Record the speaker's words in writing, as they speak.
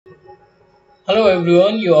Hello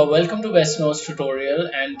everyone, you are welcome to Best Notes tutorial,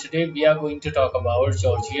 and today we are going to talk about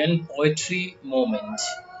Georgian poetry movement.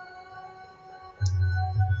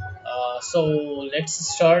 So let's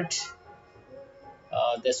start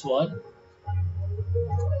this one.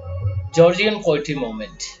 Georgian poetry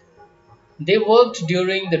movement. They worked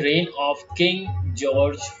during the reign of King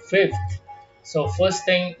George V. So first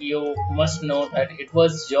thing you must know that it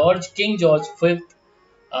was King George V,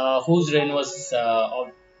 whose reign was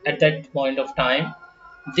at that point of time.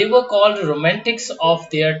 They were called romantics of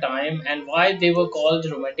their time, and why they were called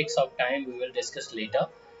romantics of time we will discuss later.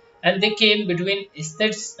 And they came between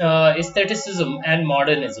aestheticism and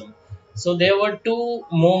modernism. So there were two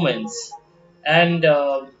movements, and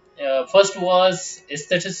first was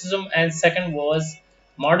aestheticism and second was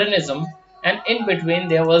modernism, and in between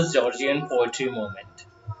there was Georgian poetry movement.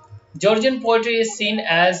 Georgian poetry is seen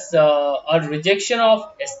as a rejection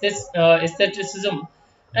of aestheticism,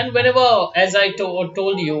 and whenever, as I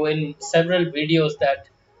told you in several videos, that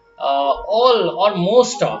all or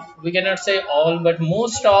most of, we cannot say all, but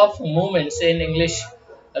most of movements in English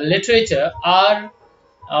literature are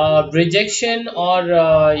rejection,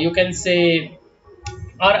 or you can say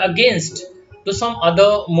are against to some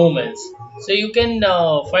other movements. So you can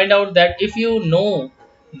find out that if you know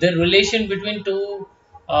the relation between two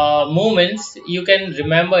movements, you can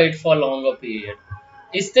remember it for a longer period.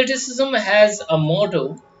 Aestheticism has a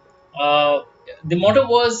motto. uh, the motto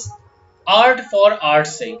was art for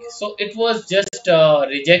art's sake, so it was just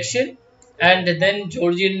rejection, and then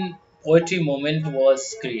Georgian poetry movement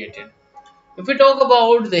was created. If we talk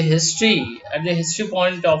about the history at the history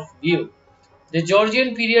point of view, the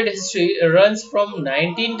Georgian period history runs from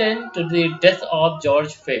 1910 to the death of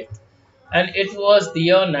George V, and it was the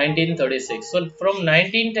year 1936. So from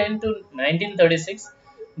 1910 to 1936,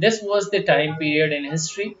 this was the time period in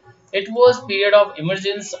history. It was period of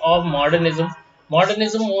emergence of modernism.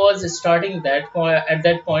 Modernism was starting at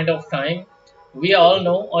that point of time. We all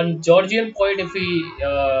know on Georgian poet, if we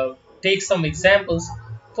take some examples,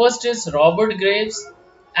 first is Robert Graves,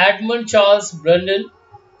 Edmund Charles Brundle,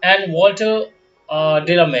 and Walter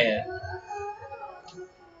de la Mare.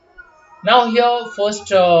 Now here first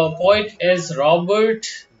poet is Robert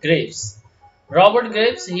Graves. Robert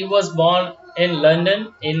Graves, he was born in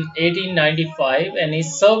London in 1895 and he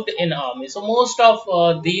served in army. So most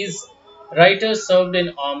of these writers served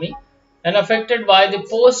in army and affected by the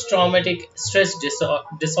post-traumatic stress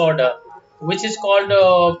disorder, which is called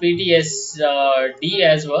PTSD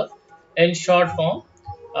as well in short form,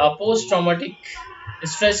 post-traumatic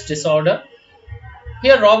stress disorder.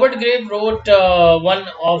 Here, Robert Graves wrote one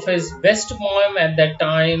of his best poem at that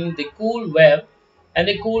time, "The Cool Web," and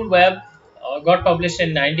 "The Cool Web" got published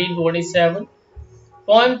in 1927.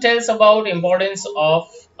 Poem tells about importance of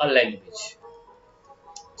a language.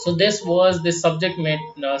 So this was the subject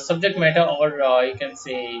matter, or you can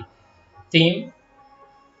say theme.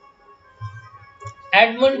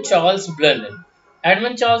 Edmund Charles Blunden.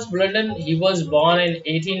 Edmund Charles Blunden, he was born in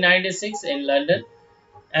 1896 in London,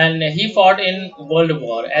 and he fought in World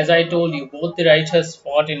War. As I told you, both the writers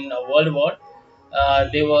fought in World War.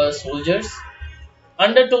 They were soldiers.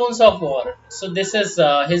 Undertones of War. So this is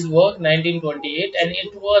his work, 1928, and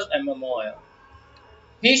it was a memoir.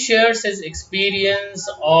 He shares his experience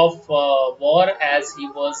of war as he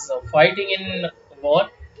was fighting in war.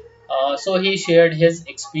 So he shared his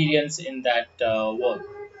experience in that work.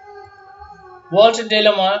 Walter de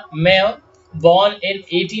la Mare, born in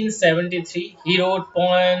 1873, he wrote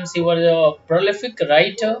poems. He was a prolific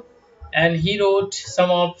writer, and he wrote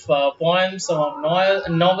some of poems, some of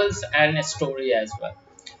novels, and a story as well.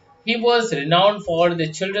 He was renowned for the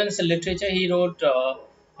children's literature. He wrote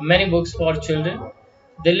many books for children.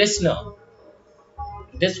 The Listener.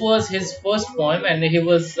 This was his first poem, and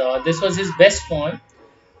this was his best poem.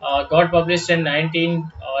 Got published in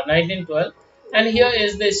 1912. And here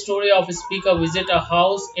is the story of a speaker visit a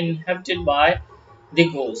house inhabited by the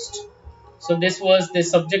ghost. So this was the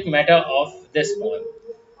subject matter of this poem.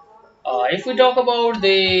 If we talk about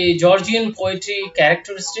the Georgian poetry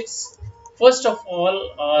characteristics, first of all,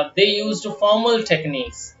 they used formal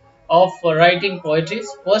techniques of writing poetry.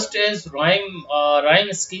 First is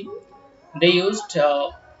rhyme scheme. They used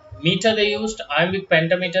meter, they used iambic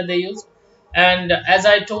pentameter, they used. And as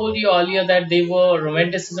I told you earlier, that they were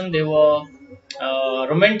romanticism, they were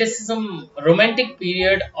romantic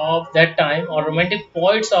period of that time, or romantic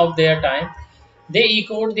poets of their time. They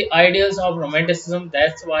echoed the ideals of romanticism.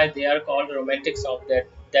 That's why they are called romantics of that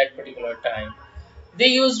particular time. They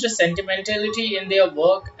used sentimentality in their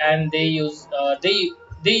work, and they use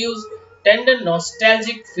tender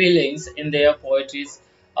nostalgic feelings in their poetries.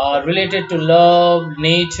 related to love,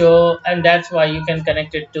 nature, and that's why you can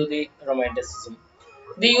connect it to the romanticism.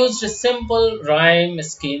 They used simple rhyme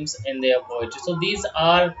schemes in their poetry. So these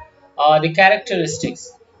are the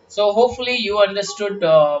characteristics. So hopefully you understood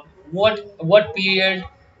what period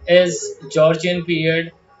is Georgian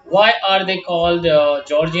period. Why are they called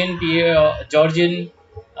Georgian period, Georgian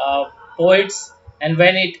uh, poets, and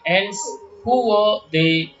when it ends, who were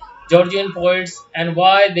the Georgian poets and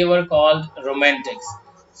why they were called romantics.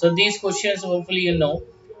 So these questions hopefully you know.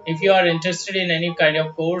 If you are interested in any kind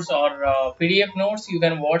of course or PDF notes, you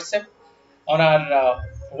can WhatsApp on our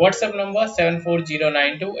WhatsApp number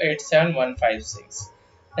 74092871156.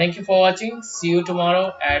 Thank you for watching. See you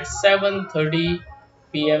tomorrow at 7:30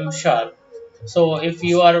 p.m. sharp. So if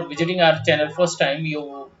you are visiting our channel first time,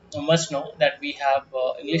 you must know that we have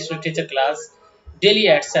English literature class daily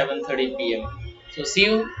at 7:30 p.m. So see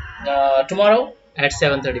you tomorrow at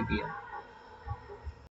 7:30 p.m.